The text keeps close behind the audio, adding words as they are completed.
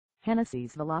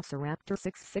Hennessey's VelociRaptor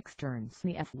 66 turns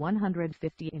the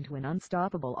F-150 into an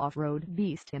unstoppable off-road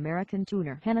beast. American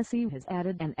tuner Hennessey has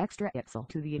added an extra axle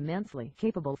to the immensely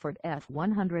capable Ford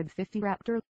F-150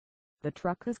 Raptor. The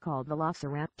truck is called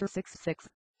VelociRaptor 66,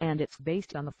 and it's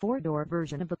based on the four-door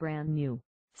version of the brand-new,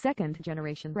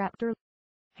 second-generation Raptor.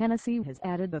 Hennessey has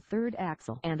added the third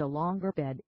axle and a longer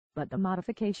bed, but the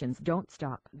modifications don't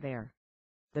stop there.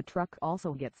 The truck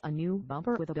also gets a new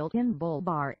bumper with a built-in bull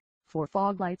bar for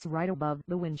fog lights right above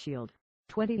the windshield,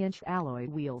 20-inch alloy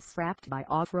wheels wrapped by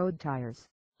off-road tires,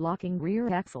 locking rear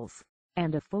axles,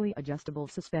 and a fully adjustable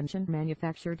suspension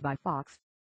manufactured by Fox.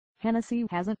 Hennessey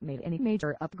hasn't made any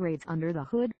major upgrades under the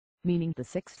hood, meaning the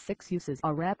 66 uses a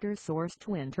Raptor Source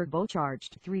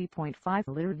twin-turbocharged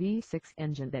 3.5-liter V6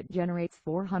 engine that generates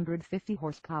 450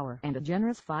 horsepower and a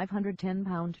generous 510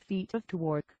 pound-feet of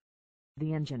torque.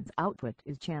 The engine's output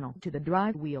is channeled to the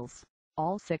drive wheels,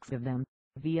 all 6 of them,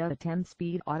 via a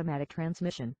 10-speed automatic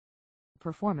transmission.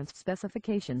 Performance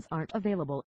specifications aren't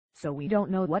available, so we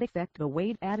don't know what effect the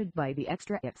weight added by the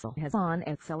extra axle has on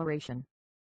acceleration.